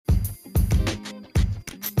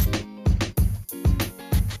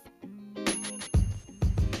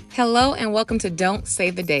Hello and welcome to Don't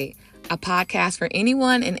Save the Date, a podcast for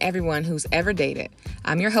anyone and everyone who's ever dated.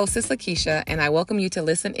 I'm your hostess, Lakeisha, and I welcome you to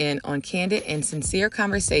listen in on candid and sincere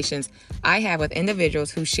conversations I have with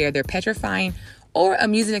individuals who share their petrifying or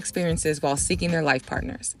amusing experiences while seeking their life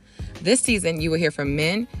partners. This season, you will hear from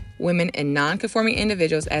men, women, and non-conforming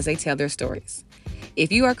individuals as they tell their stories.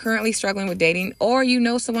 If you are currently struggling with dating or you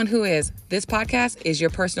know someone who is, this podcast is your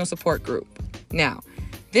personal support group. Now,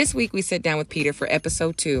 this week we sit down with Peter for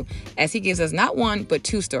episode 2 as he gives us not one, but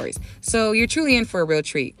 2 stories. So you're truly in for a real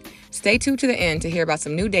treat. Stay tuned to the end to hear about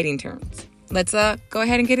some new dating terms. Let's go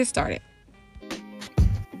ahead and get it started.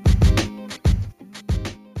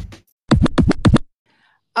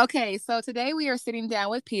 Okay, so today we are sitting down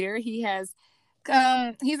with Peter. He's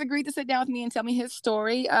agreed to sit down with me and tell me his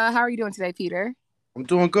story. How are you doing today, Peter? I'm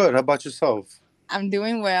doing good. How about yourself? I'm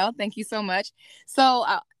doing well. Thank you so much. So,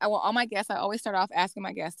 all my guests, I always start off asking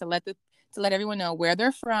my guests to let everyone know where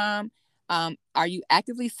they're from. Are you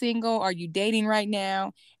actively single? Are you dating right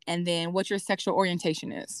now? And then what your sexual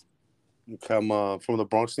orientation is. Okay, I'm from the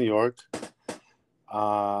Bronx, New York.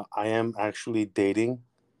 I am actually dating,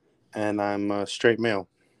 and I'm a straight male.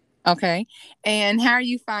 Okay. And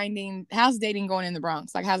how's dating going in the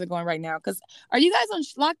Bronx? Like, how's it going right now? Because are you guys on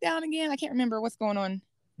lockdown again? I can't remember what's going on.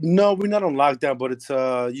 No, we're not on lockdown, but it's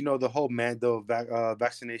the whole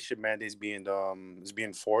vaccination mandate is being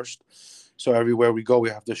forced. So everywhere we go, we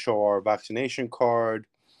have to show our vaccination card.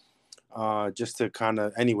 Just to kind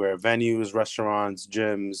of anywhere, venues, restaurants,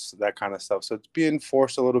 gyms, that kind of stuff. So it's being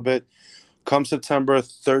forced a little bit. Come September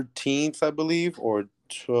 13th, I believe, I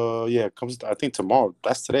think tomorrow.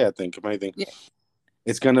 That's today, I think, if anything. Yeah.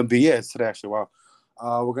 It's today actually. Wow.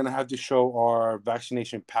 We're going to have to show our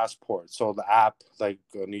vaccination passport. So the app,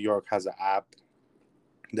 New York has an app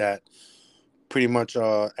that pretty much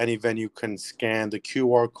any venue can scan the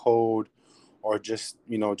QR code or just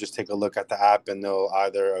take a look at the app and they'll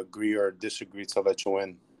either agree or disagree to let you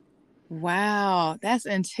in. Wow, that's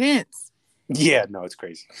intense. Yeah, no, it's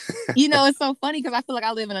crazy. It's so funny because I feel like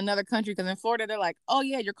I live in another country because in Florida, they're like, oh,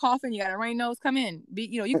 yeah, you're coughing. You got a runny nose. Come in.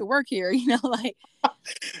 You can work here, like.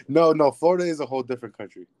 No, Florida is a whole different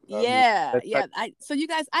country. Yeah, yeah. So you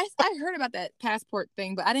guys, I heard about that passport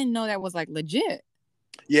thing, but I didn't know that was like legit.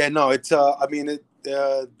 Yeah, no, it's they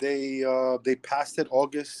passed it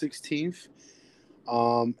August 16th.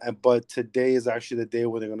 But today is actually the day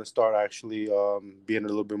where they're going to start actually being a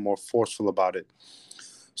little bit more forceful about it.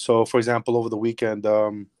 So, for example, over the weekend, I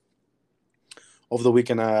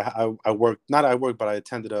worked. Not I worked, but I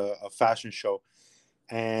attended a fashion show,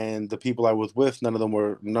 and the people I was with, none of them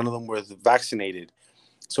were vaccinated.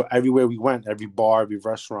 So everywhere we went, every bar, every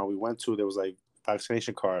restaurant we went to, there was like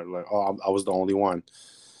vaccination card. Like, oh, I was the only one,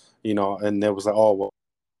 and there was like, oh, well.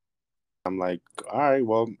 I'm like, all right,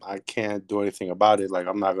 well, I can't do anything about it. Like,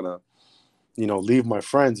 I'm not gonna, leave my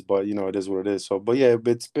friends, but it is what it is. So, but yeah,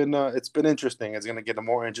 it's been interesting. It's gonna get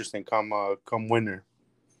more interesting come winter.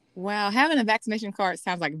 Wow, having a vaccination card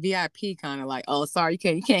sounds like VIP, kind of like, oh, sorry, you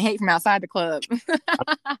can't hate from outside the club.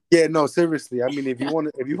 Yeah, no, seriously. I mean, if you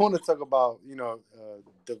want to talk about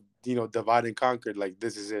divide and conquer, like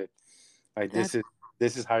this is it. Like this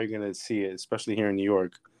is how you're gonna see it, especially here in New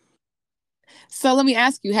York. So let me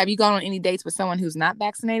ask you, have you gone on any dates with someone who's not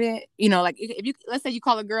vaccinated? Like if you, let's say you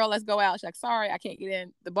call a girl, let's go out. She's like, sorry, I can't get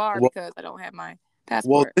in the bar because I don't have my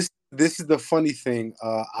passport. Well, this is the funny thing.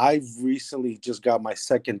 I recently just got my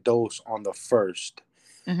second dose on the 1st.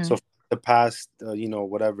 Mm-hmm. So for the past,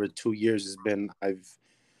 whatever 2 years has been,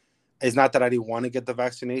 it's not that I didn't want to get the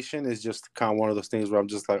vaccination. It's just kind of one of those things where I'm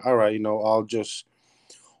just like, all right, I'll just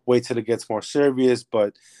wait till it gets more serious.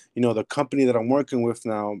 But the company that I'm working with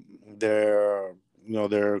now, they're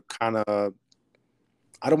kind of,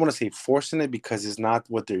 I don't want to say forcing it because it's not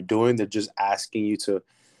what they're doing. They're just asking you to.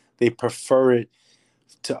 They prefer it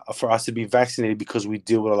for us to be vaccinated because we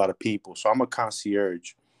deal with a lot of people. So I'm a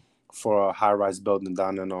concierge for a high-rise building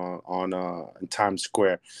down in Times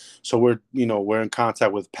Square. So we're in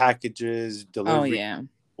contact with packages, delivery.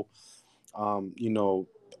 Oh yeah.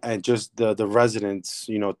 And just the residents,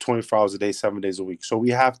 24 hours a day, 7 days a week. So we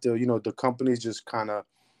have to, the companies just kind of,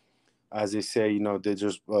 as they say, they're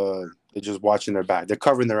just watching their back. They're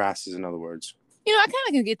covering their asses, in other words. I kind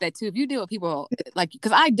of can get that too. If you deal with people like,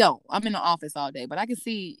 because I'm in the office all day, but I can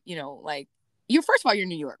see, like first of all, you're in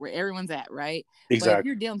New York where everyone's at, right? Exactly. But if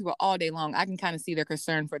you're dealing with people all day long, I can kind of see their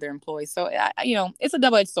concern for their employees. So, it's a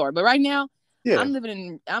double-edged sword. But right now, yeah. I'm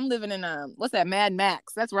living in what's that, Mad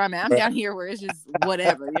Max? That's where I'm at. I'm down here where it's just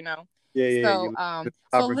whatever, Yeah.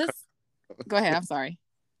 So let's go ahead. I'm sorry.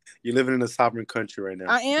 You're living in a sovereign country right now.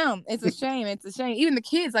 I am. It's a shame. It's a shame. Even the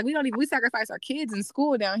kids, like we sacrifice our kids in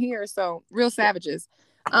school down here. So real savages.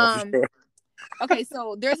 No, for sure. Okay,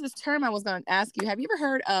 so there's this term I was going to ask you. Have you ever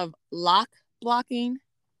heard of lock blocking?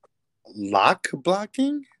 Lock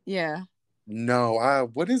blocking? Yeah. No.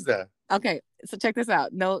 What is that? Okay, so check this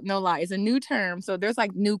out. No, no lie. It's a new term. So there's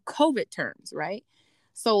like new COVID terms, right?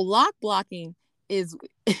 So lock blocking is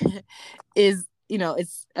is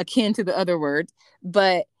it's akin to the other words,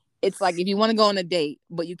 but it's like if you want to go on a date,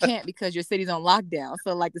 but you can't because your city's on lockdown.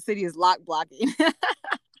 So like the city is lock blocking.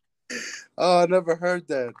 Oh, I never heard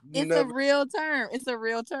that. It's a real term. It's a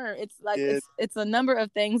real term. It's like it's a number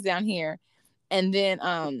of things down here. And then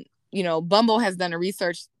Bumble has done a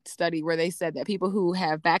research study where they said that people who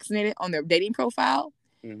have vaccinated on their dating profile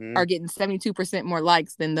are getting 72% more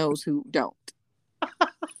likes than those who don't.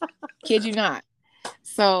 Kid you not.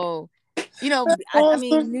 So, I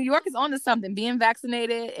mean, New York is on to something, being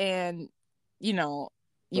vaccinated, and you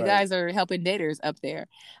guys are helping daters up there.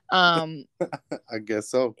 I guess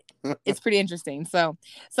so. It's pretty interesting. So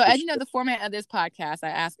as you know, the format of this podcast, I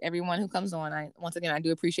ask everyone who comes on. I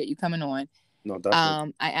do appreciate you coming on. No,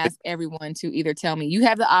 definitely. I ask everyone to either tell me, you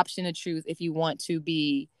have the option to choose if you want to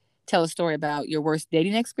tell a story about your worst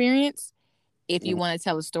dating experience, if you want to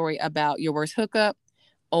tell a story about your worst hookup,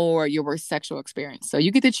 or your worst sexual experience. So you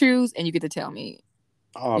get to choose, and you get to tell me,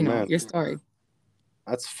 man, your story.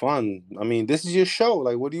 That's fun. I mean, this is your show.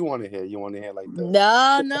 Like, what do you want to hear? You want to hear like the...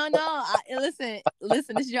 No. Listen.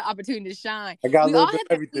 This is your opportunity to shine. I got a little bit of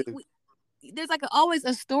everything. There's like always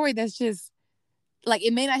a story that's just like,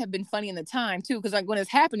 it may not have been funny in the time too, because like when it's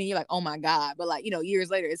happening, you're like, oh my God, but like years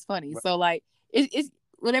later, it's funny. Right. So like, it's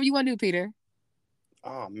whatever you want to do, Peter.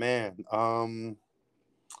 Oh man.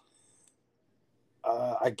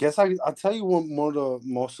 I guess I'll tell you one more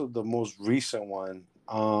the most recent one.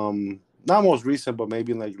 Not most recent, but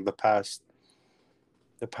maybe like the past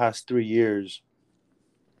 3 years.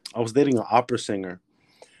 I was dating an opera singer,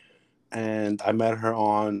 and I met her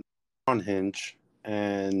on Hinge,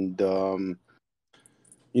 and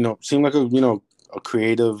seemed like a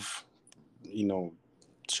creative. She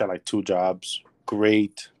had like 2 jobs,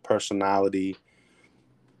 great personality.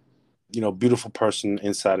 Beautiful person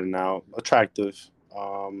inside and out, attractive.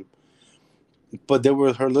 But there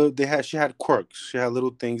were she had quirks. She had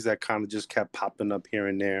little things that kind of just kept popping up here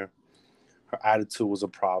and there. Her attitude was a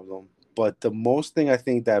problem. But the most thing I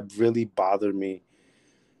think that really bothered me,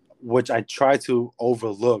 which I tried to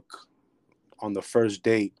overlook on the first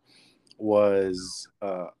date, was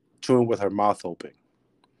chewing with her mouth open.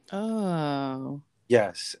 Oh.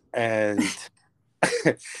 Yes. And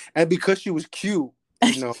and because she was cute,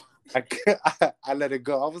 I let it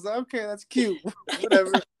go. I was like, okay, that's cute.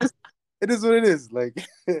 Whatever. It is what it is. Like,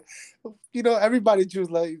 everybody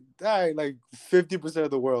chews like 50%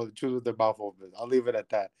 of the world chews with their mouth open. I'll leave it at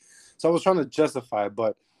that. So I was trying to justify it,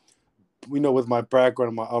 but with my background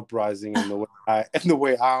and my uprising and the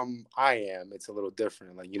way I am, it's a little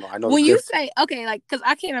different. Like, I know when you say, okay, like, because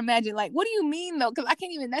I can't imagine, like, what do you mean though? Because I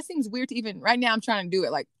can't even, that seems weird to even right now. I'm trying to do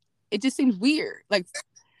it. Like, it just seems weird. Like,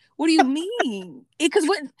 what do you mean? Because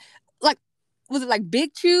was it like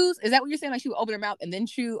big chews? Is that what you're saying? Like she would open her mouth and then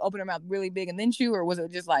chew, open her mouth really big and then chew, or was it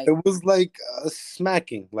just like? It was like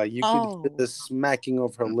smacking. Like you could hear the smacking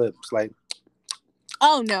of her lips. Like,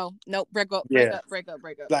 oh no, break up.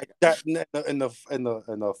 Like that in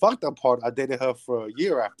the fucked up part, I dated her for a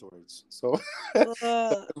year afterwards. So it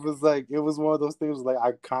was one of those things. Like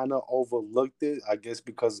I kind of overlooked it. I guess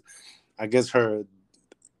because her,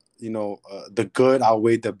 the good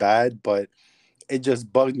outweighed the bad, but it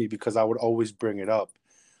just bugged me because I would always bring it up.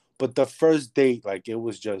 But the first date, like it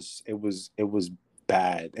was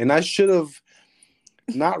bad. And I should have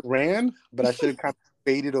not ran, but I should have kind of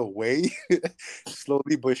faded away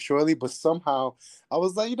slowly but surely. But somehow I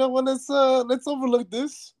was like, you know what, let's overlook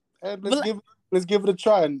this and let's give it a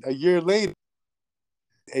try. And a year later,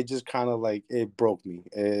 it just kind of like it broke me.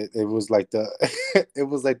 It was like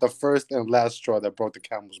the first and last straw that broke the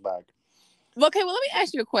camel's back. Okay, well let me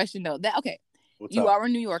ask you a question though. You are a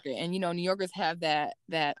New Yorker, and New Yorkers have that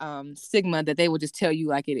stigma that they will just tell you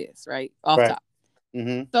like it is, right? Off top.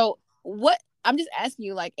 Mm-hmm. So I'm just asking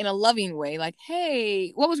you, like in a loving way, like,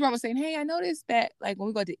 hey, what was wrong with saying, hey, I noticed that like when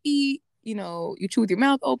we go to eat, you chew with your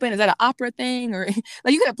mouth open. Is that an opera thing, or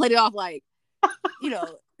like you could have played it off like,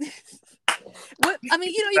 what? I mean,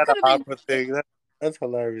 you could have been. Thing. That's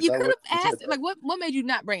hilarious. You could have asked, like, what made you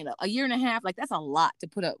not bring it up? A year and a half, like that's a lot to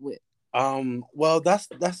put up with. Well, that's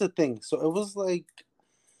the thing. So it was like,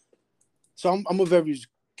 I'm a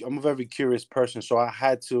very curious person. So I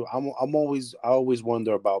had to. I always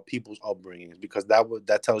wonder about people's upbringings because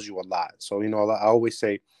that tells you a lot. So I always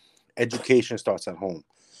say, education starts at home.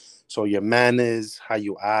 So your manners, how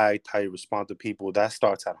you act, how you respond to people, that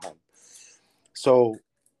starts at home. So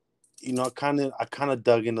I kind of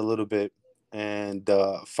dug in a little bit and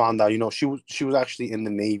found out, she was actually in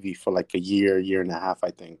the Navy for like a year and a half,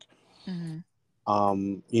 I think.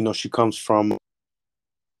 Mm-hmm. She comes from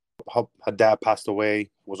her dad passed away,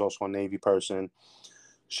 was also a Navy person.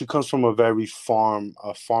 She comes from a very farm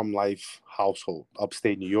life household,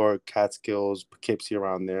 upstate New York, Catskills, Poughkeepsie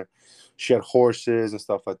around there. She had horses and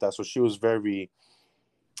stuff like that, so she was very.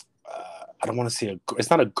 I don't want to say it's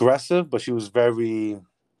not aggressive, but she was very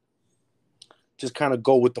just kind of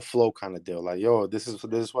go with the flow kind of deal. Like, yo, this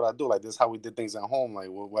is what I do. Like, this is how we did things at home. Like,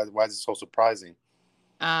 why is it so surprising?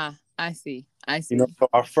 I see. I You know, see. so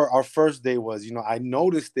our first day was, I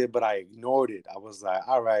noticed it, but I ignored it. I was like,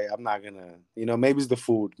 all right, I'm not gonna, maybe it's the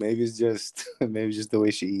food, maybe it's just, maybe it's just the way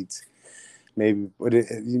she eats, maybe, but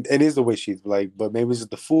it is the way she eats. Like, but maybe it's just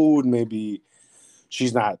the food, maybe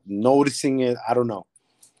she's not noticing it. I don't know.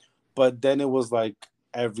 But then it was like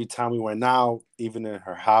every time we went out, even in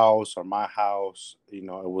her house or my house, it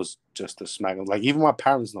was just a smack. Like even my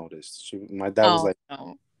parents noticed. My dad was Oh like,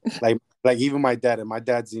 no. like even my dad, and my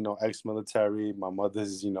dad's ex-military. My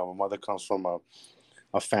mother comes from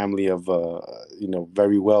a family of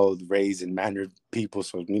very well raised and mannered people.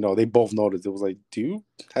 So they both noticed. It was like,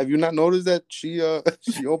 have you not noticed that she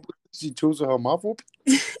chews with her mouth open?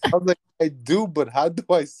 I was like, I do, but how do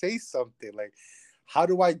I say something? Like, how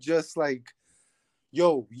do I just like,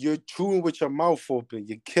 yo, you're chewing with your mouth open.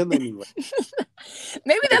 You're killing me. Maybe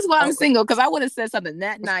Like, that's why I'm single, because I would have said something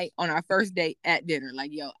that night on our first date at dinner.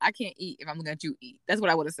 Like, yo, I can't eat if I'm looking at you eat. That's what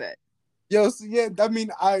I would have said. yo, so yeah, I mean,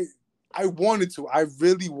 I wanted to. I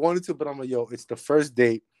really wanted to, but I'm like, yo, it's the first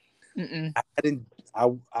date. Mm-mm. I hadn't,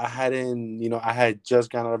 I had just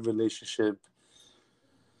gotten out of a relationship,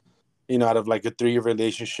 out of like a 3-year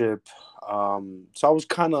relationship. So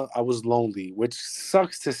I was lonely, which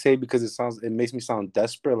sucks to say because it makes me sound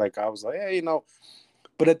desperate. Like I was like, hey,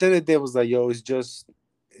 but at the end of the day, it was like, yo, it's just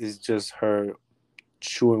her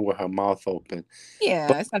chewing with her mouth open. Yeah,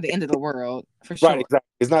 But it's not the end of the world for right, sure. exactly.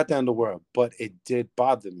 It's not the end of the world, but it did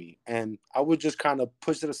bother me. And I would just kind of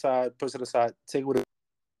push it aside, take it with it.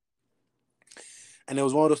 And it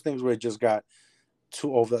was one of those things where it just got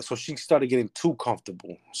too over. So she started getting too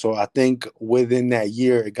comfortable. So I think within that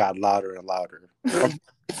year, it got louder and louder.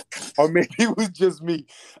 Or maybe it was just me.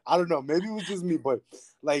 I don't know. Maybe it was just me, but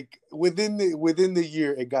like within the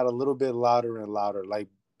year, it got a little bit louder and louder. Like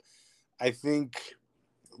I think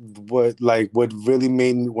what really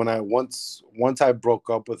made me when once I broke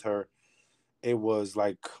up with her, it was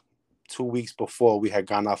like 2 weeks before we had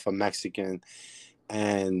gone out for Mexican,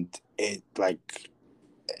 and it like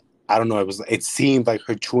I don't know, it seemed like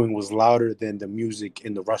her chewing was louder than the music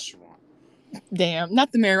in the restaurant. Damn,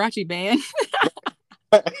 not the mariachi band.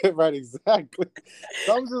 Right, exactly.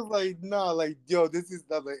 So I'm just like, nah, like, yo, this is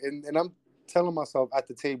nothing. And I'm telling myself at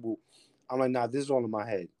the table, I'm like, nah, this is all in my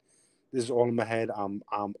head. This is all in my head. I'm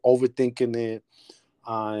overthinking it.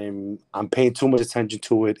 I'm paying too much attention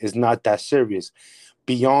to it. It's not that serious.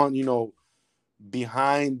 Beyond,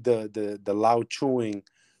 behind the loud chewing,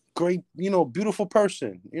 great, beautiful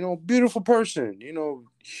person,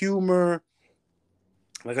 humor,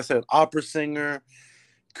 like I said, opera singer,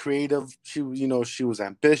 creative. She was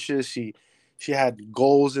ambitious. She had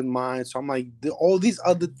goals in mind. So I'm like, all these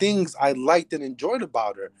other things I liked and enjoyed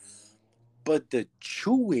about her, but the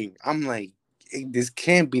chewing, I'm like, this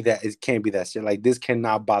can't be that. It can't be that shit. Like this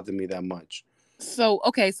cannot bother me that much. So,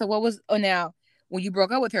 okay, so what was, oh, now, when you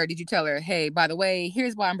broke up with her, did you tell her, hey, by the way,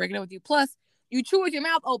 here's why I'm breaking up with you? Plus, you chew with your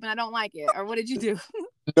mouth open. I don't like it. Or what did you do?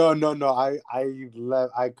 No, no, no.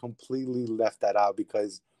 I completely left that out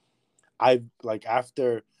because I like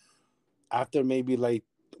after maybe like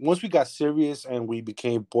once we got serious and we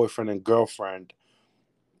became boyfriend and girlfriend,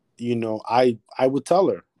 I would tell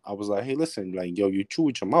her. I was like, hey, listen, like, yo, you chew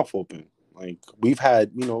with your mouth open. Like we've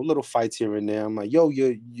had, little fights here and there. I'm like, yo,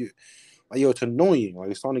 you like, yo, it's annoying. Like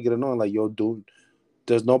it's starting to get annoying. Like, yo, dude,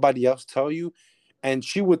 does nobody else tell you? And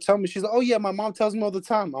she would tell me, she's like, oh yeah, my mom tells me all the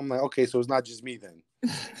time. I'm like, okay, so it's not just me then.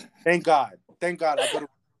 Thank God. Thank God I thought it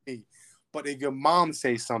was me. But if your mom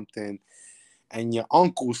says something and your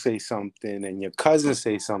uncle say something and your cousin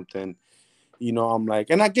say something, I'm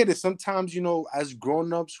like, and I get it. Sometimes, as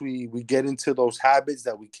grown-ups, we get into those habits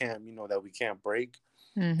that we can't break.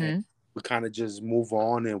 And Mm-hmm. we kind of just move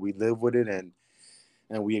on and we live with it and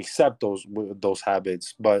we accept those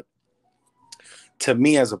habits. But to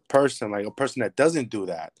me as a person, like a person that doesn't do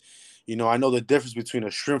that, I know the difference between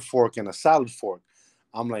a shrimp fork and a salad fork.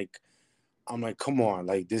 I'm like, come on,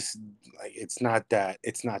 like this, like it's not that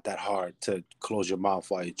hard to close your mouth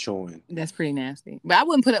while you're chewing. That's pretty nasty. But I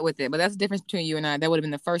wouldn't put up with it. But that's the difference between you and I. That would have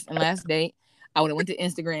been the first and last date. I would have went to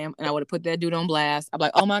Instagram and I would have put that dude on blast. I'm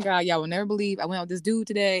like, oh my God, y'all will never believe I went out with this dude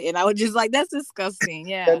today. And I would just like, that's disgusting.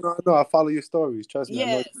 Yeah, Yeah. no, I follow your stories. Trust me,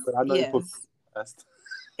 Yes. I know you put Yes. best.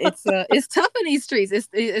 It's tough in these streets.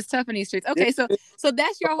 It's tough in these streets. Okay, Yeah. so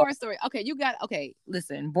that's your horror story. Okay, okay.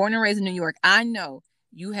 Listen, born and raised in New York, I know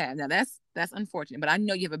you have. Now that's unfortunate, but I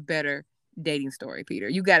know you have a better dating story, Peter.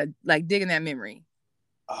 You got to like dig in that memory.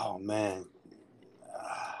 Oh man,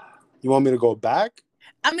 you want me to go back?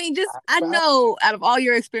 I mean, I know out of all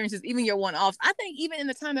your experiences, even your one-offs, I think even in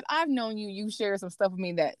the time that I've known you, you share some stuff with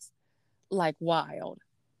me that's like wild.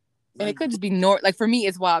 And it could just be like for me,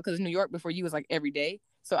 it's wild because New York before you was like every day.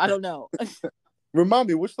 So I don't know. Remind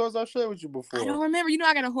me, which stories I shared with you before? I don't remember. You know,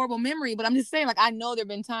 I got a horrible memory, but I'm just saying, like, I know there have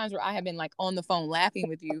been times where I have been like on the phone laughing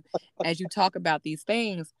with you as you talk about these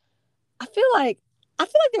things. I feel like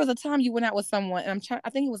there was a time you went out with someone, and I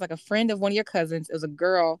think it was like a friend of one of your cousins. It was a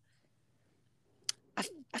girl.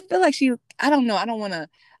 I feel like I don't know. I don't want to.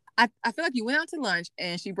 I feel like you went out to lunch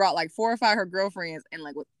and she brought like 4 or 5 of her girlfriends and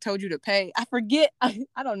like told you to pay. I forget. I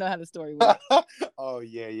don't know how the story went. Oh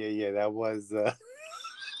yeah. That was.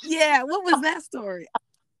 Yeah, what was that story?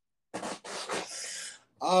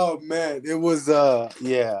 Oh man, it was.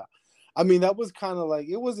 Yeah. I mean, that was kind of like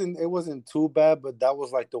it wasn't too bad, but that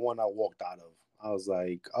was like the one I walked out of. I was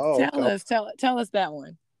like, oh, Tell us that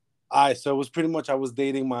one. All right, so it was pretty much I was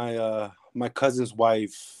dating my cousin's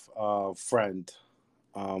wife friend.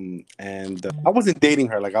 And I wasn't dating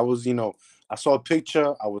her. Like I was, I saw a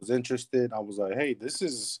picture, I was interested. I was like, hey, this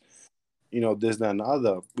is, this, that, and the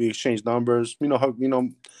other. We exchanged numbers.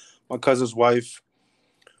 My cousin's wife,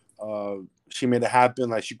 she made it happen.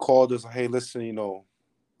 Like she called us, like, hey, listen,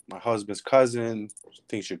 my husband's cousin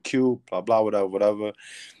thinks you're cute, blah blah, whatever.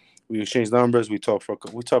 We exchanged numbers. We talked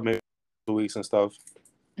maybe 2 weeks and stuff.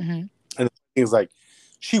 Mm-hmm. And things like,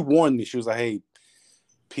 she warned me. She was like, hey,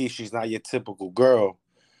 P, she's not your typical girl.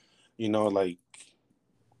 Like,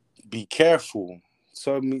 be careful.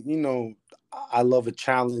 So I mean, I love a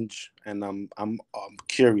challenge, and I'm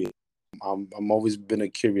curious. I'm always been a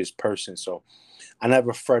curious person, so I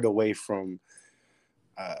never fret away from.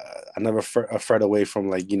 I never fret away from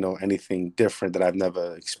like anything different that I've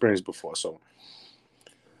never experienced before.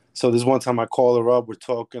 So this one time I call her up, we're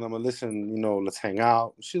talking. I'm like, listen, let's hang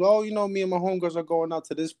out. She's, oh, me and my homegirls are going out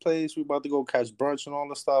to this place. We're about to go catch brunch and all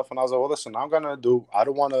this stuff. And I was like, well, listen, I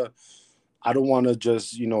don't want to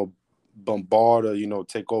just, bombard or,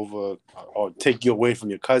 take over or take you away from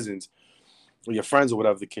your cousins or your friends or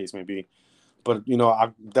whatever the case may be. But,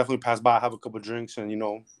 I definitely pass by, have a couple of drinks and,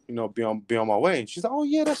 be on my way. And she's like, oh,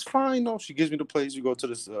 yeah, that's fine. She gives me the place. We go to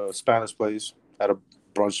this Spanish place at a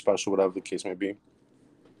brunch special, whatever the case may be.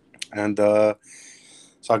 And so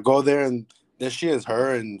I go there, and there she is,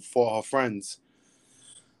 her and 4 of her friends.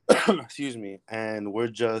 Excuse me. And we're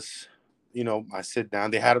just, I sit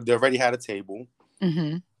down. They already had a table.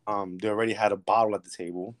 Mm-hmm. They already had a bottle at the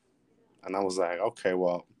table. And I was like, okay,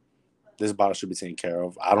 well, this bottle should be taken care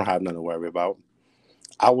of. I don't have nothing to worry about.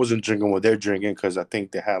 I wasn't drinking what they're drinking because I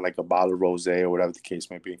think they had like a bottle of rosé or whatever the case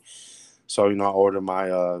may be. So, I ordered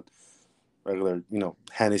my regular,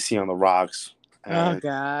 Hennessy on the rocks. Oh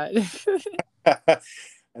God.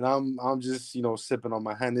 And I'm just, sipping on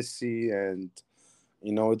my Hennessy, and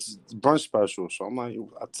it's brunch special. So I'm like,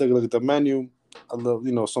 I took a look at the menu. I love,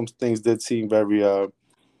 some things did seem very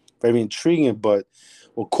very intriguing, but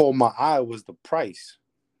what caught my eye was the price.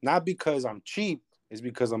 Not because I'm cheap, it's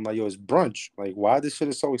because I'm like, yo, it's brunch. Like, why this shit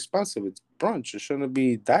is so expensive? It's brunch. It shouldn't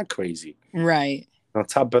be that crazy. Right. On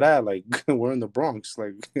top of that, like, we're in the Bronx.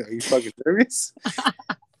 Like, are you fucking serious?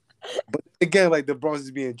 But again, like, the Bronx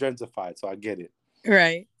is being gentrified, so I get it.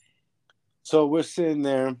 Right. So we're sitting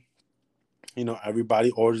there,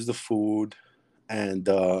 everybody orders the food, and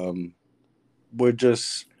we're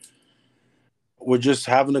just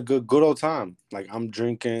having a good old time. Like, I'm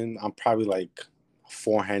drinking, I'm probably like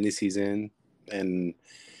 4 Hennessy's in, and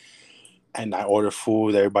I order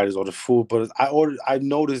food. Everybody's ordered food, but I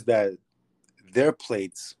noticed that their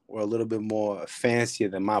plates were a little bit more fancier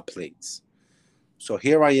than my plates. So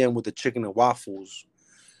here I am with the chicken and waffles,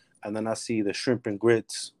 and then I see the shrimp and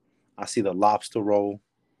grits. I see the lobster roll.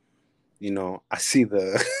 I see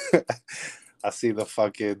the I see the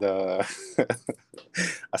fucking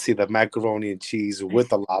I see the macaroni and cheese with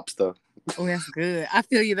the lobster. Oh, that's good. I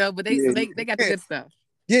feel you though, but they got the good stuff.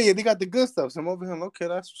 Yeah, they got the good stuff. So I'm over here, okay,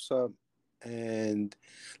 that's what's up. And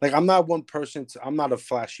like, I'm not I'm not a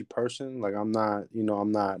flashy person. Like, I'm not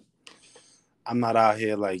out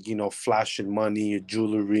here like, flashing money or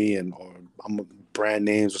jewelry or I'm brand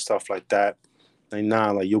names or stuff like that. Like,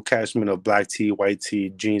 nah, like, you'll catch me in a black tee, white tee,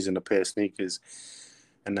 jeans, and a pair of sneakers,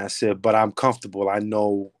 and that's it. But I'm comfortable. I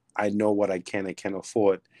know I know what I can and can't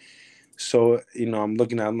afford. So, I'm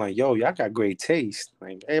looking at, I'm like, yo, y'all got great taste.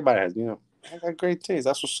 Like, everybody has, I got great taste.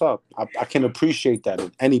 That's what's up. I can appreciate that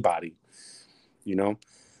in anybody, you know?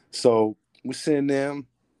 So we're sitting there,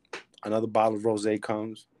 another bottle of rosé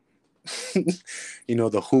comes,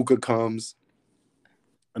 the hookah comes.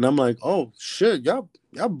 And I'm like, oh shit, y'all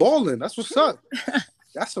balling. That's what's up.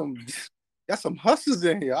 Got some hustlers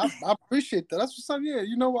in here. I appreciate that. That's what's up. Yeah,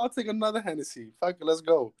 you know what? I'll take another Hennessy. Fuck it, let's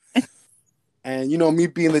go. And me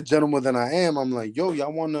being the gentleman that I am, I'm like, yo,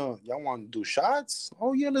 y'all wanna do shots?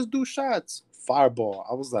 Oh yeah, let's do shots. Fireball.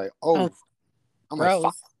 I was like, oh, I'm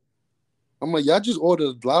gross. like, y'all just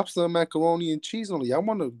ordered lobster, macaroni, and cheese only. Y'all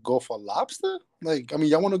wanna go for lobster? Like,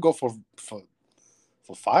 y'all wanna go for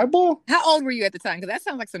Fireball? How old were you at the time? Because that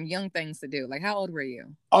sounds like some young things to do. Like, how old were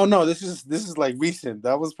you? Oh no, this is like recent.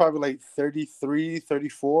 That was probably like 33,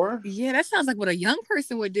 34. Yeah, that sounds like what a young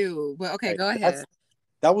person would do. But okay, go ahead.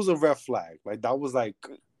 That was a red flag. Like, that was like,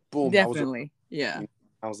 boom. Definitely. Yeah.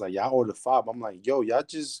 I was like, y'all ordered 5. I'm like, yo, y'all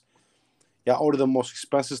order the most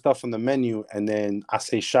expensive stuff on the menu, and then I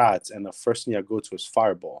say shots, and the first thing y'all go to is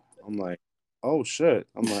Fireball. I'm like, oh shit.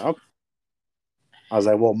 I'm like, okay. I was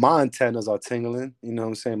like, well, my antennas are tingling. You know what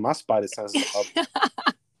I'm saying? My spider senses are up.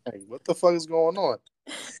 Like, what the fuck is going on?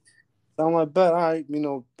 So I'm like, bet, all right.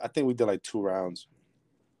 I think we did like 2 rounds.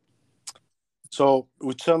 So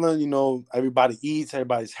we're chilling, everybody eats,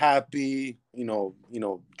 everybody's happy,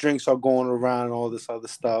 drinks are going around and all this other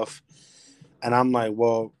stuff. And I'm like,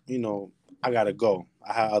 well, I gotta go.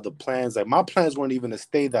 I had other plans. Like, my plans weren't even to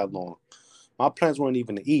stay that long. My plans weren't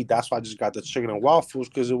even to eat. That's why I just got the chicken and waffles,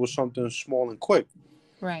 because it was something small and quick.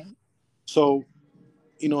 Right. So,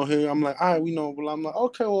 here I'm like, all right, well, I'm like,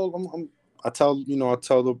 okay, well, I tell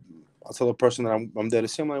the person that I'm there to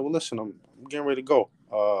see. I'm like, well, listen, I'm getting ready to go.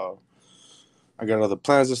 I got other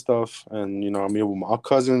plans and stuff, and I'm here with my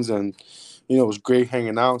cousins, and it was great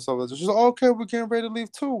hanging out and stuff like that. She's like, okay, we're getting ready to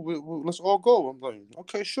leave too. Let's all go. I'm like,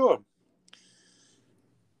 okay, sure.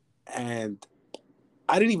 And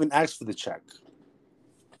I didn't even ask for the check.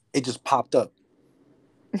 It just popped up,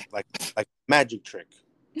 like magic trick.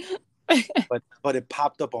 but it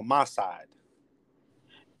popped up on my side,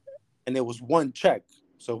 and it was one check,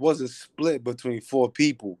 so it wasn't split between 4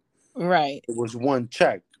 people. Right. It was one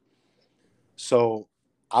check. So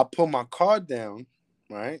I put my card down,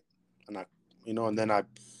 right, and and then I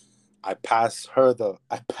pass her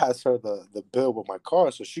the bill with my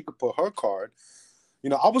card so she could put her card.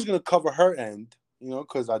 I was gonna cover her end,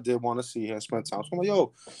 because I did want to see her and spend time. So I'm like,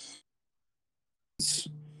 yo,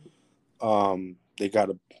 they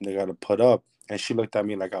gotta put up, and she looked at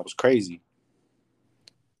me like I was crazy.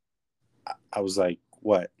 I was like,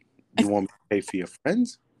 what? You want me to pay for your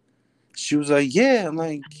friends? She was like, yeah. I'm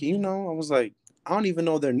like, I was like, I don't even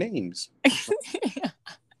know their names.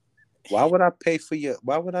 Why would I pay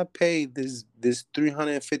this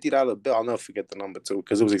 $350 bill? I'll never forget the number too,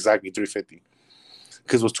 because it was exactly $350.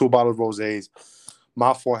 Because it was 2 bottles of rosés,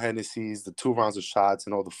 my 4 Hennessy's, the 2 rounds of shots,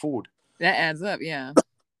 and all the food. That adds up, yeah.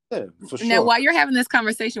 Yeah, for sure. Now, while you're having this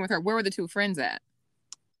conversation with her, where were the 2 friends at?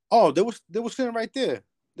 Oh, they were sitting right there.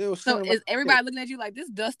 So is everybody looking at you like this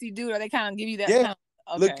dusty dude, or they kind of give you that? Yeah,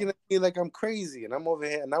 looking at me like I'm crazy, and I'm over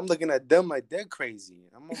here, and I'm looking at them like they're crazy.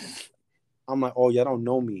 I'm like, oh, y'all don't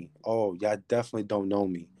know me. Oh, y'all definitely don't know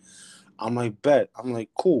me. I'm like, bet. I'm like,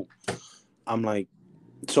 cool. I'm like,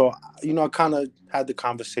 so I kind of had the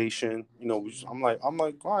conversation. I'm like,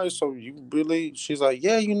 all right. So you really? She's like,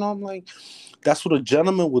 yeah. I'm like, that's what a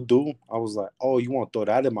gentleman would do. I was like, oh, you want to throw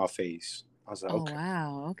that in my face? I was like, okay.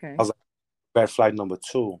 Wow, okay. I was like, red flag number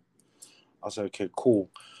 2. I was like, okay, cool.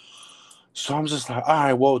 So I'm just like, all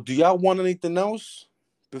right, well, do y'all want anything else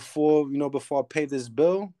before I pay this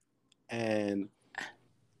bill? And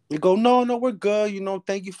we go, no, we're good.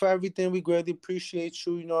 Thank you for everything. We greatly appreciate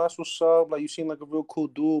you. That's what's up. Like, you seem like a real cool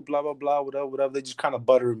dude, blah, blah, blah, whatever. They just kind of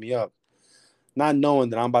buttering me up, not knowing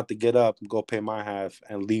that I'm about to get up and go pay my half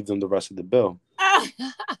and leave them the rest of the bill.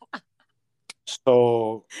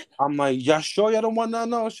 So I'm like, y'all sure y'all don't want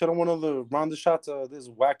nothing else? Y'all don't want another round of shots of this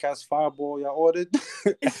whack-ass Fireball y'all ordered?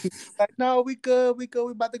 Like, no, we good. We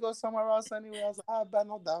about to go somewhere else anyway. I was like, bet,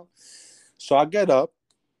 no doubt. So I get up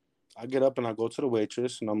and I go to the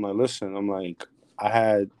waitress, and I'm like, listen, I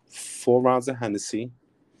had 4 rounds of Hennessy.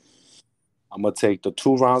 I'm going to take the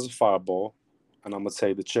 2 rounds of Fireball, and I'm going to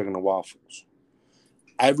take the chicken and waffles.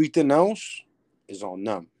 Everything else is on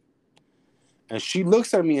them. And she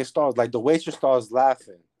looks at me and the waitress starts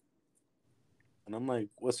laughing. And I'm like,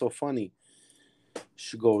 what's so funny?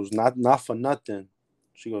 She goes, not for nothing.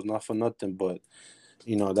 She goes, not for nothing, but,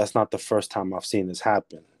 that's not the first time I've seen this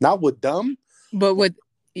happen. Not with them. But with,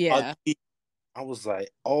 yeah. I was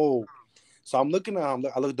like, oh. So I'm looking at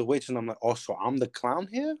her, I look at the waitress and I'm like, oh, so I'm the clown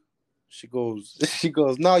here? She goes,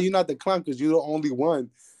 no, you're not the clown because you're the only one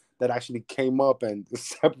that actually came up and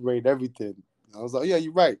separated everything. I was like, yeah,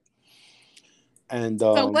 you're right. And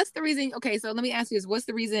So what's the reason? Okay, so let me ask you this. What's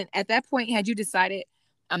the reason at that point had you decided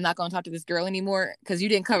I'm not going to talk to this girl anymore? Because you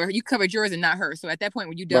didn't cover her. You covered yours and not her. So at that point,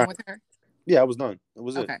 were you done right. with her? Yeah, I was done. It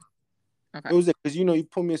was it. Okay. Okay. It was it because you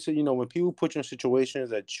put me in, when people put you in situations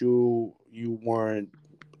that you weren't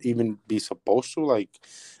even be supposed to, like,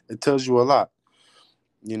 it tells you a lot.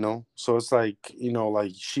 So it's like,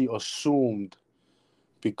 like she assumed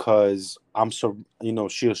because I'm so,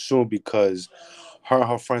 she assumed because her and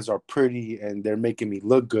her friends are pretty and they're making me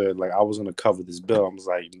look good, like I was gonna cover this bill. I was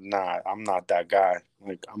like, nah, I'm not that guy.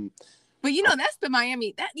 Like But that's the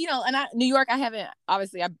Miami and New York. I haven't,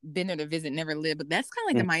 obviously I've been there to visit, never lived, but that's kind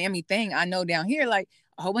of like the Miami thing. I know down here, like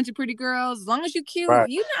a whole bunch of pretty girls. As long as you're cute, right.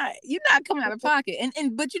 you're not coming out of pocket.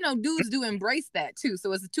 But dudes do embrace that too.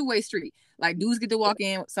 So it's a two-way street. Like dudes get to walk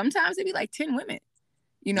in. Sometimes it'd be like 10 women.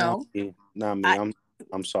 Not me. Not me. I,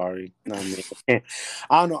 I'm sorry. Not me. I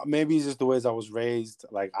don't know. Maybe it's just the ways I was raised.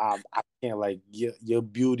 Like I can't, like, your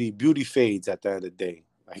beauty fades at the end of the day.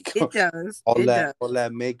 Like it does. all It that does. all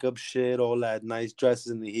that makeup shit, all that nice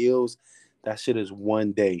dresses and the heels, that shit is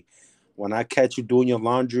one day. When I catch you doing your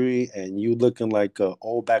laundry and you looking like a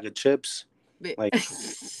old bag of chips, like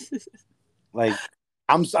like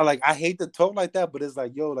like, I hate to talk like that, but it's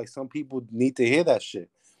like, yo, like some people need to hear that shit.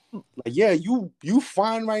 Like, yeah, you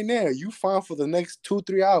fine right now. You fine for the next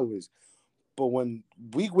 2-3 hours. But when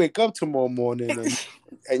we wake up tomorrow morning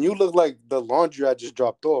and you look like the laundry I just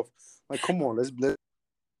dropped off, like, come on, let's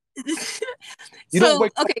you don't So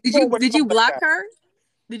wake up, okay, you don't wake did up you like block that. her?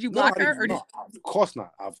 Did you No, block I her didn't. or did No,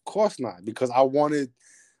 of course not, because I wanted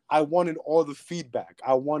all the feedback.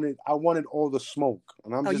 I wanted all the smoke,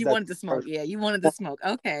 and I'm oh, just you that wanted the smoke? person. Yeah, you wanted the smoke.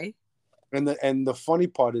 Okay. And the funny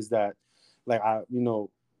part is that, like, I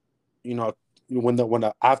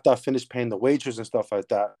when after I finish paying the waitress and stuff like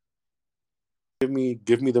that, give me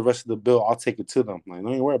the rest of the bill. I'll take it to them. Like,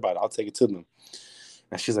 don't even worry about it. I'll take it to them.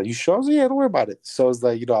 And she's like, you sure? I was like, yeah, don't worry about it. So it's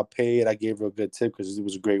like, I paid. I gave her a good tip because it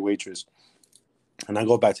was a great waitress. And I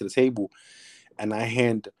go back to the table and I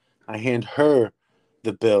hand her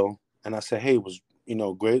the bill and I say, hey, it was,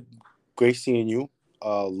 great seeing you.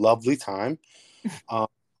 Lovely time. But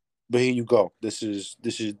here you go. This is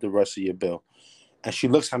the rest of your bill. And she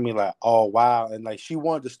looks at me like, oh wow, and like she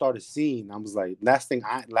wanted to start a scene. I was like, last thing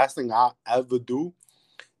I'll ever do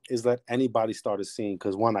is let anybody start a scene,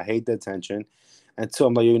 because one, I hate the attention, and two,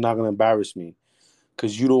 I'm like, you're not gonna embarrass me,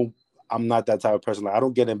 because you don't. I'm not that type of person. Like, I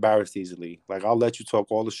don't get embarrassed easily. Like, I'll let you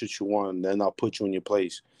talk all the shit you want, and then I'll put you in your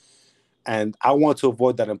place. And I want to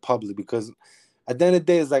avoid that in public, because at the end of the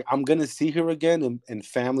day, it's like I'm gonna see her again in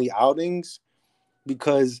family outings,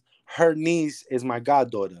 because her niece is my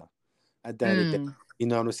goddaughter at the end of the day. You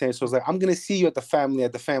know what I'm saying? So it's like, I'm gonna see you at the family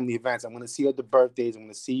events. I'm gonna see you at the birthdays. I'm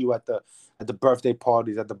gonna see you at the birthday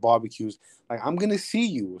parties, at the barbecues. Like, I'm gonna see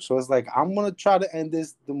you. So it's like, I'm gonna try to end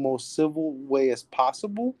this the most civil way as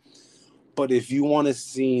possible. But if you want to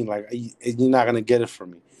see, like, you're not gonna get it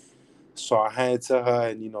from me. So I handed it to her,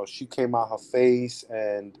 and she came out her face,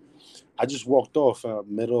 and I just walked off in the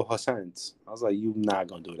middle of her sentence. I was like, "You're not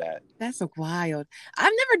gonna do that." That's wild.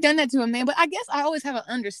 I've never done that to a man, but I guess I always have an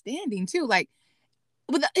understanding too. Like,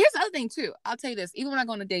 but here's the other thing too. I'll tell you this: even when I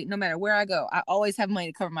go on a date, no matter where I go, I always have money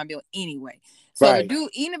to cover my bill anyway. So Right.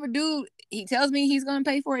 even if a dude he tells me he's gonna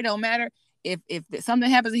pay for it, it don't matter. If something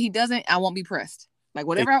happens and he doesn't, I won't be pressed. Like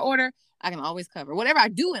whatever I order, I can always cover. Whatever I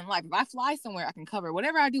do in life, if I fly somewhere, I can cover.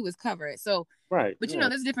 Whatever I do is cover it. So, Right. but Yeah.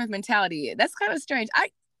 there's a different mentality. That's kind of strange. I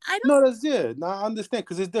don't. No, that's it. No, I understand,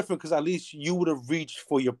 because it's different. Because at least you would have reached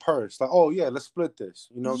for your purse, like, oh yeah, let's split this.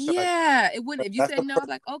 You know what I'm saying? Yeah, it wouldn't. If you That's said the no, I first, was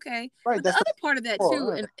like, okay. right. But the That's the other part of that first, too,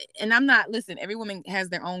 right. and I'm not, listen, every woman has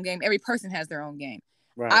their own game. Every person has their own game.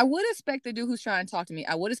 Right. I would expect the dude who's trying to talk to me,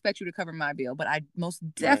 I would expect you to cover my bill, but I most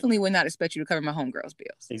Right. definitely would not expect you to cover my homegirl's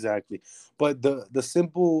bills. Exactly. But the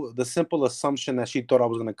simple assumption that she thought I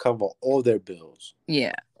was gonna cover all their bills,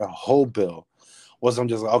 Yeah. a whole bill, was, I'm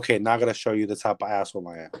just like, okay, now I gotta show you the type of asshole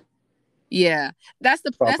I am. Yeah, that's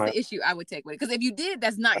the So I'm that's like, the issue I would take with it. Because if you did,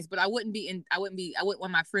 that's nice. But I wouldn't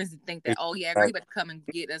want my friends to think that, oh yeah, girl, he exactly. about to come and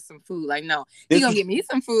get us some food. Like, no, he This gonna is get me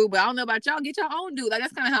some food, but I don't know about y'all. Get your own dude. Like,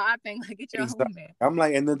 that's kind of how I think. Like, get your exactly. own man. I'm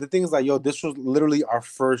like, and then the thing is, like, yo, this was literally our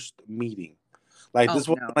first meeting. Like, Oh this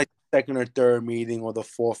wasn't no. like second or third meeting or the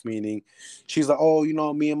fourth meeting. She's like, oh,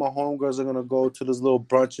 me and my homegirls are gonna go to this little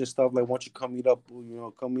brunch and stuff. Like, why don't you come meet up?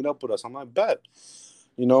 Come meet up with us. I'm like, bet.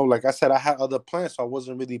 Like I said, I had other plans, so I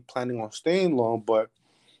wasn't really planning on staying long. But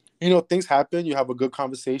you know, things happen. You have a good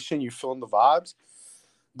conversation. You feel in the vibes.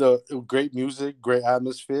 The great music, great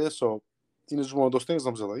atmosphere. So, you know, it's one of those things.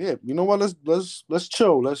 I'm just like, yeah, you know what? Let's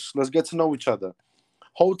chill. Let's get to know each other.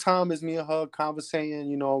 Whole time is me and her conversating.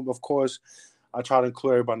 You know, of course, I try to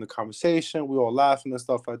include everybody in the conversation. We all laughing and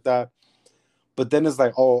stuff like that. But then it's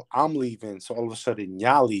like, oh, I'm leaving. So all of a sudden,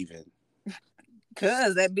 y'all leaving.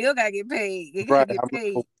 Cause that bill gotta get paid. It Right. gotta get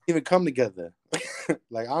paid. Like, we even come together.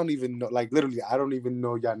 Like, I don't even know. Like, literally, I don't even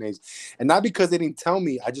know y'all names. And not because they didn't tell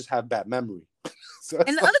me. I just have bad memory. So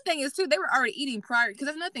and the other thing is, too, they were already eating prior. Because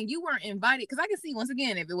that's another thing. You weren't invited. Because I can see, once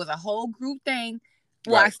again, if it was a whole group thing,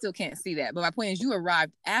 well, right. I still can't see that. But my point is, you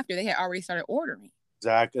arrived after they had already started ordering.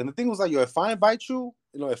 Exactly. And the thing was like, yo, if I invite you,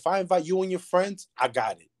 you know, if I invite you and your friends, I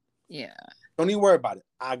got it. Yeah. Don't even worry about it.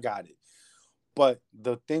 I got it. But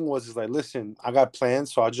the thing was, is like, listen, I got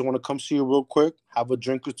plans, so I just want to come see you real quick, have a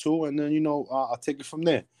drink or two, and then, you know, I'll take it from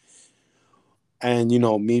there. And, you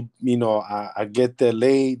know, I get there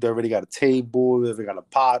late. They already got a table. They already got a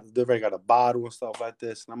pot. They already got a bottle and stuff like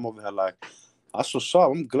this. And I'm over here like, that's what's up.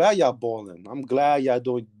 I'm glad y'all balling. I'm glad y'all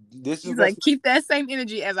doing this. He's like, keep that same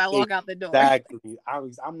energy as I walk out the door. Exactly.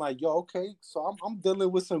 I'm like, yo, okay. So I'm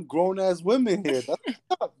dealing with some grown ass women here. That's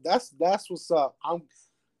what's up. That's what's up.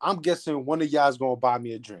 I'm guessing one of y'all's gonna buy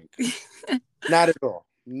me a drink. Not at all.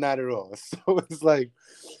 Not at all. So it's like,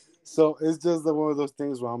 so it's just one of those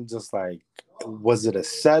things where I'm just like, was it a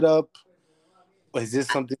setup? Is this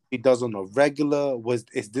something she does on a regular?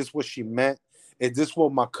 Is this what she meant? Is this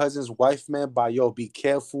what my cousin's wife meant by, yo, be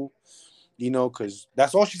careful? You know, because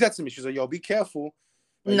that's all she said to me. She's like, yo, be careful.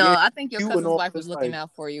 Like, no, yeah, I think your cousin's wife was looking out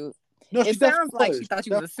for you. No, it sounds like she thought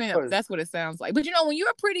you was a simp. That's what it sounds like. But you know, when you're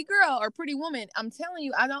a pretty girl or a pretty woman, I'm telling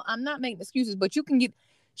you, I'm not making excuses, but you can get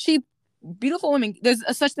beautiful women. There's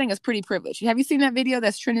a such thing as pretty privilege. Have you seen that video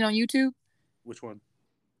that's trending on YouTube? Which one?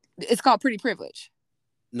 It's called Pretty Privilege.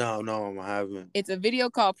 No, I haven't. It's a video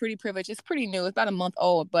called Pretty Privilege. It's pretty new. It's about a month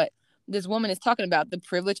old, but this woman is talking about the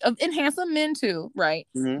privilege of handsome men too, right?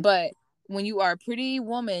 Mm-hmm. But when you are a pretty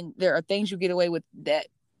woman, there are things you get away with that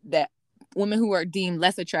women who are deemed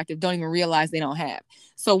less attractive don't even realize they don't have.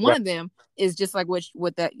 So one of them is just like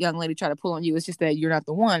what that young lady tried to pull on you. It's just that you're not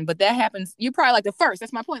the one, but that happens. You're probably like the first.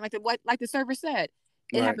 That's my point. Like the server said,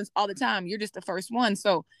 it happens all the time. You're just the first one.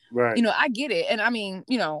 So, you know, I get it. And I mean,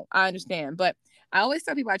 you know, I understand, but I always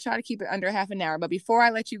tell people I try to keep it under half an hour. But before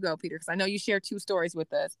I let you go, Peter, because I know you share 2 stories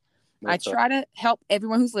with us, I try to help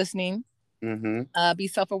everyone who's listening be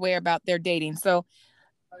self-aware about their dating. So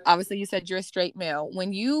obviously you said you're a straight male.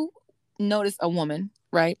 When you notice a woman,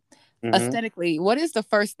 right? Aesthetically, what is the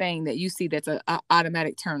first thing that you see that's an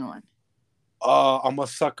automatic turn on? I'm a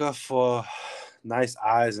sucker for nice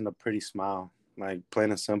eyes and a pretty smile, like plain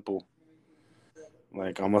and simple.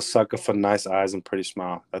 Like, I'm a sucker for nice eyes and pretty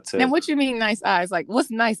smile. That's it. And what you mean nice eyes? Like, what's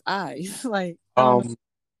nice eyes? Like,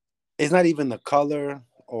 it's not even the color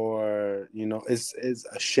or, you know, it's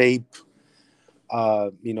a shape.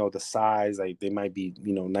 You know, the size, like they might be,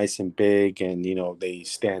 you know, nice and big and, you know, they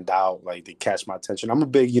stand out, like they catch my attention. I'm a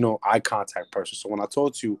big, you know, eye contact person. So when I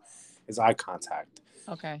talk to you, it's eye contact.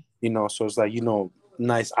 Okay. You know, so it's like, you know,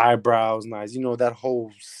 nice eyebrows, nice, you know, that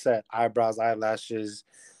whole set, eyebrows, eyelashes,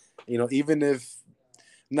 you know, even if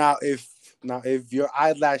your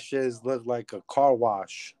eyelashes look like a car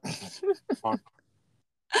wash, okay,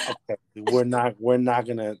 we're not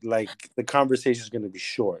gonna, like, the conversation is gonna be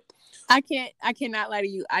short. I cannot lie to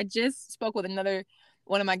you. I just spoke with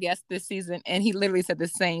one of my guests this season, and he literally said the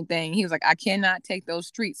same thing. He was like, I cannot take those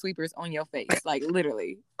street sweepers on your face. Like,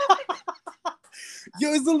 literally.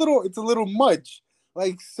 Yo, it's a little much.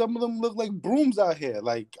 Like, some of them look like brooms out here.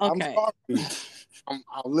 Like, okay. I'm sorry.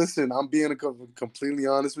 Listen, I'm being completely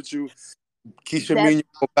honest with you. Keisha, me and you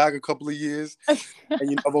go back a couple of years, and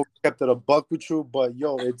you know, I've always kept it a buck with you, but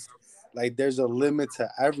yo, it's like there's a limit to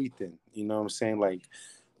everything. You know what I'm saying? Like,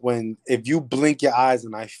 if you blink your eyes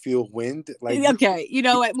and I feel wind, like, okay, you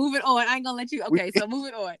know what? Move it on. I ain't gonna let you. Okay, so move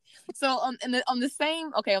it on. So on the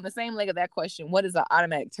same leg of that question, what is an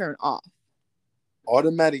automatic turn off?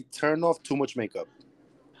 Automatic turn off: too much makeup.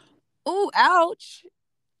 Ooh, ouch!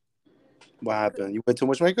 What happened? You wear too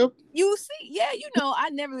much makeup? You see, yeah, you know, I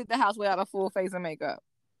never leave the house without a full face of makeup.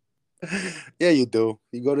 Yeah, you do.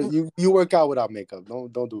 You go to you work out without makeup.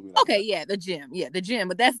 Don't do me. Okay, yeah, the gym,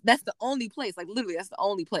 but that's the only place. Like, literally, that's the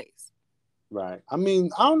only place. Right. I mean,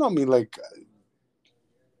 I don't know.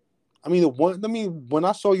 When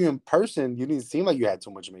I saw you in person, you didn't seem like you had too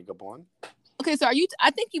much makeup on. Okay, so I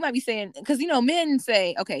think you might be saying, because, you know, men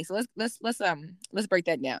say, okay, so let's break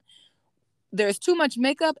that down. There's too much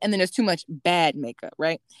makeup and then there's too much bad makeup,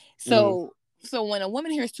 right? So when a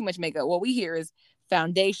woman hears too much makeup, what we hear is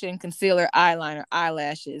foundation, concealer, eyeliner,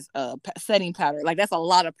 eyelashes, setting powder. Like that's a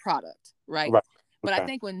lot of product, right? Right. But I Okay.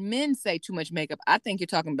 think when men say too much makeup, I think you're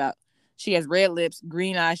talking about she has red lips,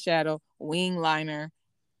 green eyeshadow, wing liner.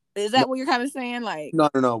 Is No, that what you're kind of saying? Like,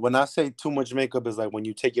 no. When I say too much makeup, is like when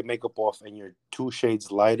you take your makeup off and you're 2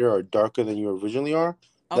 shades lighter or darker than you originally are.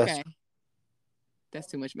 That's okay, that's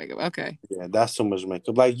too much makeup. Okay. yeah, that's too much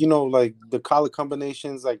makeup. Like like the color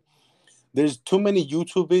combinations. Like there's too many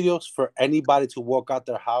YouTube videos for anybody to walk out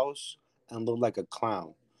their house and look like a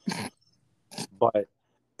clown. But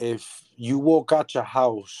if you walk out your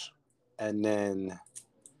house and then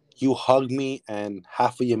you hug me and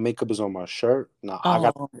half of your makeup is on my shirt, Oh, I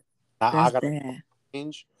that's got to bad.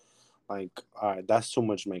 change. Like, all right, that's too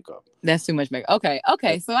much makeup. That's too much makeup. Okay,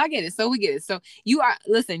 okay. So I get it. So we get it. So you are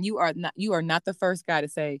not the first guy to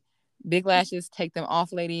say big lashes, take them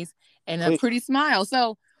off, ladies, and a Please, pretty smile.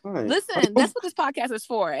 So all right. listen, that's what this podcast is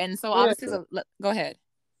for. And so Yeah. obviously, go ahead.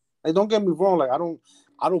 Like, don't get me wrong. Like, I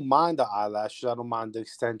don't mind the eyelashes. I don't mind the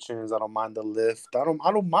extensions. I don't mind the lift. I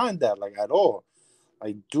don't mind that like at all.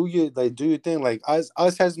 Like, do your thing. Like us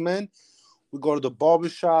as men, we go to the barber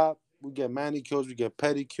shop. We get manicures. We get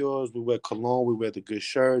pedicures. We wear cologne. We wear the good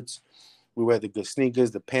shirts. We wear the good sneakers,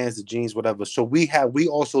 the pants, the jeans, whatever. So we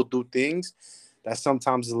also do things that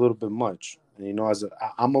sometimes is a little bit much. And,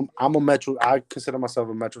 I'm a metro. I consider myself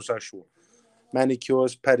a metrosexual.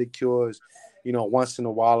 Manicures, pedicures. Once in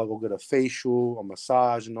a while I go get a facial, a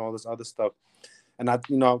massage, and all this other stuff. And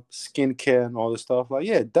skincare and all this stuff. Like,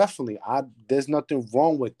 yeah, definitely. There's nothing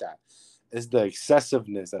wrong with that. It's the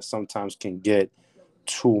excessiveness that sometimes can get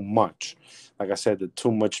too much. Like I said, the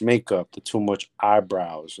too much makeup, the too much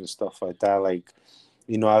eyebrows and stuff like that. Like,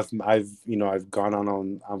 I've gone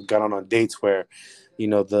on dates where,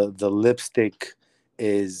 the lipstick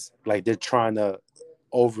is like they're trying to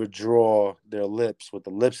overdraw their lips with the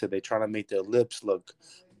lipstick. They're trying to make their lips look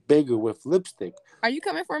bigger with lipstick. Are you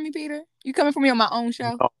coming for me, Peter? You coming for me on my own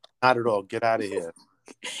show? No, not at all. Get out of here.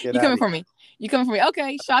 Get You out coming of for me? You coming for me?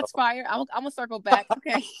 Okay, shots fired. I'm gonna circle back.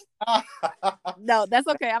 Okay, here. no, that's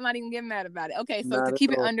okay. I'm not even getting mad about it. Okay, so to Not at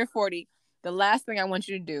keep it all. under 40, the last thing I want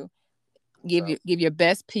you to do, Okay. give your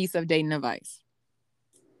best piece of dating advice.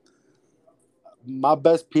 My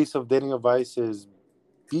best piece of dating advice is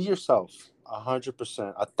be yourself. 100%,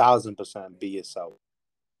 1,000% be yourself.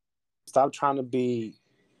 Stop trying to be.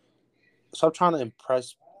 Stop trying to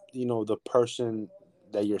impress. The person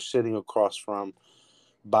that you're sitting across from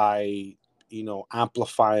by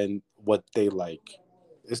amplifying what they like.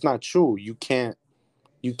 It's not true. You can't.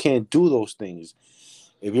 You can't do those things.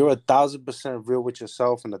 If you're 1,000% real with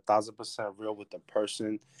yourself and 1,000% real with the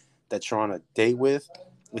person that you're on a date with,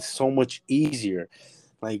 it's so much easier.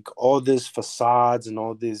 Like all these facades and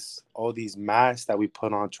all these masks that we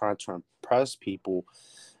put on trying to impress people,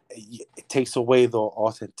 it takes away the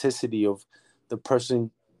authenticity of the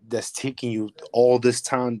person that's taking you all this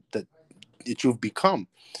time that you've become.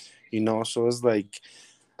 So it's like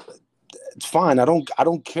it's fine. I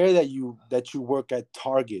don't care that you work at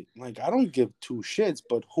Target. Like I don't give two shits,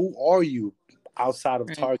 but who are you outside of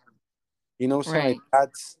Right, Target? So like right.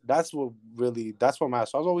 that's what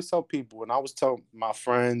matters. So I always tell people, and I always tell my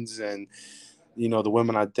friends and the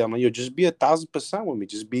women I tell, like, yo, just be 1,000% with me.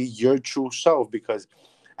 Just be your true self, because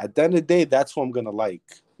at the end of the day, that's what I'm gonna like.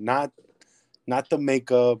 Not the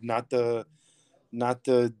makeup, not the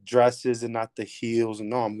dresses, and not the heels. And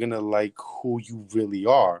no, I'm gonna like who you really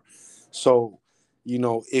are. So,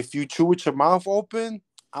 if you chew with your mouth open,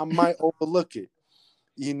 I might overlook it.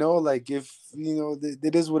 Like if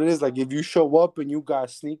it is what it is. Like if you show up and you got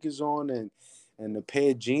sneakers on and a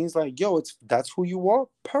pair of jeans, like yo, that's who you are.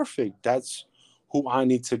 Perfect. That's who I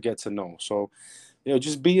need to get to know. So,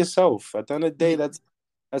 just be yourself. At the end of the day, Be-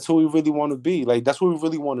 that's who we really want to be. Like that's what we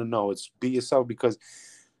really want to know. It's be yourself, because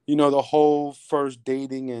the whole first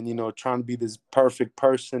dating and trying to be this perfect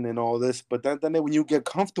person and all this, but then when you get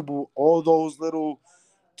comfortable, all those little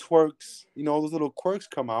twerks, all those little quirks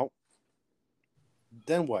come out.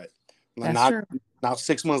 Then what? That's Now, true. now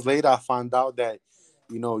 6 months later, I find out that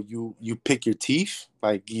you pick your teeth,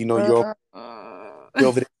 like Uh, you're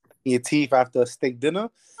over there picking your teeth after a steak dinner.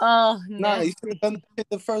 oh, Nah, you should have nasty. done that shit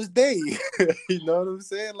the first day. You know what I'm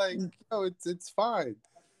saying? Like, it's fine.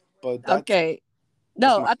 But Okay.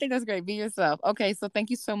 that's No, my I think that's great. Be yourself. Okay, so thank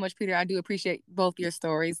you so much, Peter. I do appreciate both your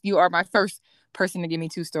stories. You are my first person to give me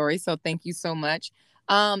two stories, so thank you so much.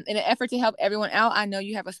 In an effort to help everyone out, I know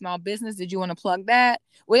you have a small business. Did you want to plug that?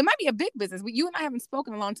 Well, it might be a big business. You and I haven't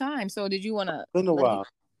spoken in a long time, so did you want to been a let me? while.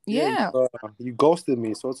 Yeah, Yeah. you ghosted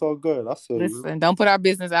me, so it's all good. I feel you. Listen, don't put our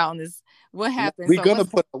business out on this. What happened? We're gonna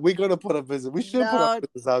put a business. We should put our No,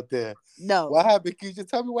 business out there. no. What happened, Keisha?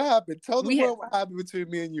 Tell me what happened. Tell the We have. world what happened between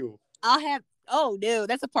me and you. I'll have. Oh no,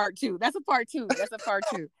 that's a part two. That's a part two. That's a part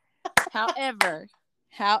two. However,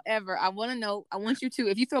 I want to know. I want you to,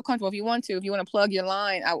 if you feel comfortable, if you want to plug your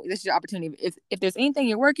line, this is your opportunity. If there's anything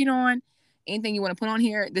you're working on, anything you want to put on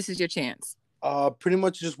here, this is your chance. Pretty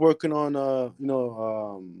much just working on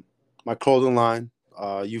my clothing line.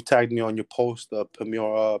 You tagged me on your post, Premier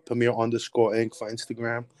 _Inc. for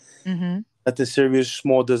Instagram. Mm-hmm. At the serious,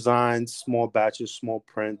 small designs, small batches, small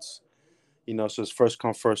prints. So it's first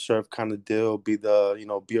come, first serve kind of deal. Be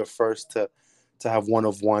a first to have one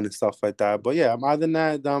of one and stuff like that. But yeah, other than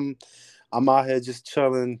that, I'm out here just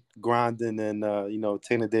chilling, grinding, and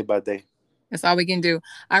taking it day by day. That's all we can do.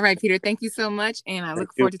 All right, Peter, thank you so much, and I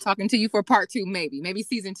look forward to talking to you for part two, maybe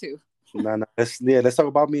season 2. No, let's talk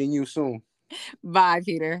about me and you soon. Bye,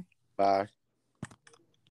 Peter. Bye.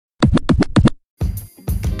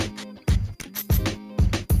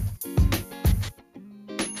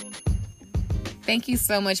 Thank you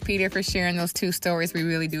so much, Peter, for sharing those 2 stories. We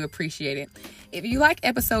really do appreciate it. If you like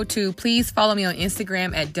episode 2, please follow me on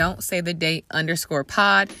Instagram at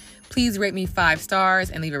don'tsaythedate_pod. Please rate me 5 stars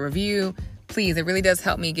and leave a review. Please, it really does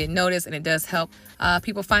help me get noticed, and it does help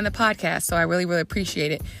people find the podcast. So I really, really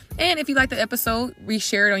appreciate it. And if you like the episode,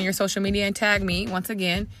 reshare it on your social media and tag me. Once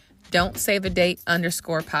again,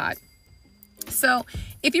 don'tsaythedate_pod. So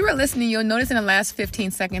if you were listening, you'll notice in the last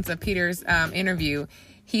 15 seconds of Peter's interview,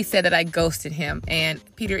 he said that I ghosted him. And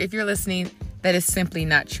Peter, if you're listening, that is simply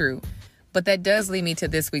not true. But that does lead me to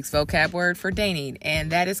this week's vocab word for dating, and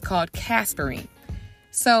that is called caspering.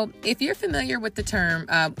 So if you're familiar with the term,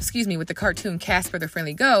 with the cartoon Casper the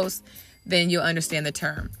Friendly Ghost, then you'll understand the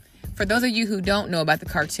term. For those of you who don't know about the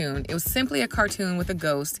cartoon, it was simply a cartoon with a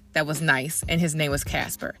ghost that was nice, and his name was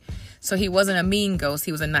Casper. So he wasn't a mean ghost,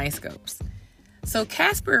 he was a nice ghost. So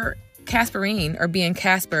caspering, or being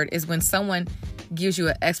caspered, is when someone gives you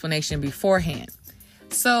an explanation beforehand.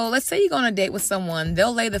 So let's say you go on a date with someone,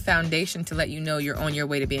 they'll lay the foundation to let you know you're on your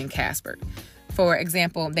way to being caspered. For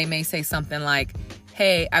example, they may say something like,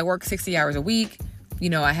 hey, I work 60 hours a week,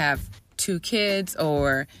 I have 2 kids,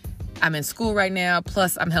 or I'm in school right now,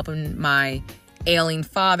 plus I'm helping my ailing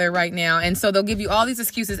father right now. And so they'll give you all these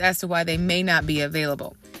excuses as to why they may not be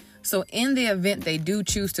available. So in the event they do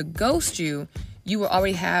choose to ghost you, you will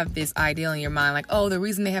already have this idea in your mind, like, oh, the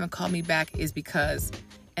reason they haven't called me back is because,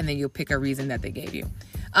 and then you'll pick a reason that they gave you.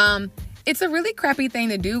 It's a really crappy thing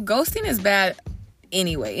to do. Ghosting is bad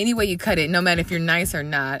any way you cut it, no matter if you're nice or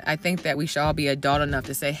not. I think that we should all be adult enough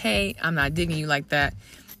to say, hey, I'm not digging you like that,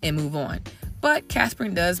 and move on. But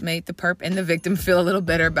caspering does make the perp and the victim feel a little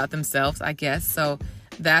better about themselves, I guess. So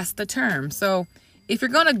that's the term. So if you're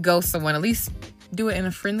going to ghost someone, at least do it in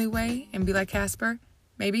a friendly way and be like Casper,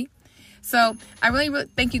 maybe. So I really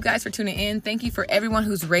thank you guys for tuning in. Thank you for everyone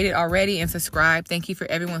who's rated already and subscribed. Thank you for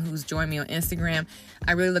everyone who's joined me on Instagram.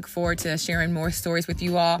 I really look forward to sharing more stories with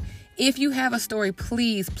you all. If you have a story,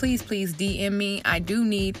 please DM me. I do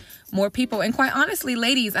need more people. And quite honestly,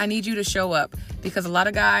 ladies, I need you to show up, because a lot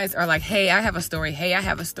of guys are like, hey, I have a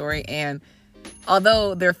story. And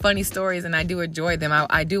although they're funny stories and I do enjoy them,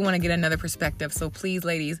 I do want to get another perspective. So please,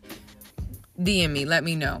 ladies, DM me. Let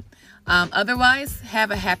me know. Otherwise, have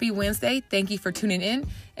a happy Wednesday. Thank you for tuning in.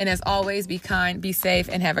 And as always, be kind, be safe,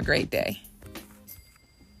 and have a great day.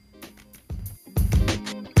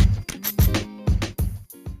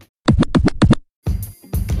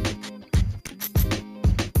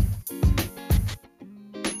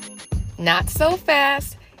 Not so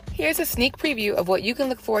fast. Here's a sneak preview of what you can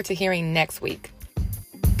look forward to hearing next week.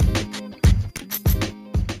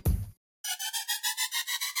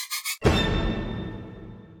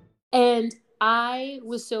 And I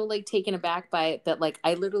was so taken aback by it that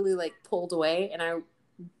I literally pulled away, and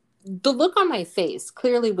the look on my face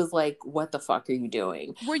clearly was like, what the fuck are you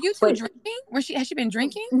doing? Were you two drinking? Has she been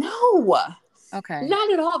drinking? No. Okay.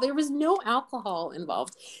 Not at all. There was no alcohol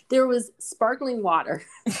involved. There was sparkling water.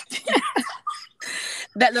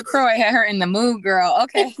 That LaCroix had her in the mood, girl.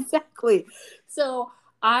 Okay. Exactly. So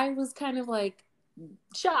I was kind of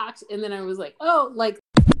shocked. And then I was like, oh,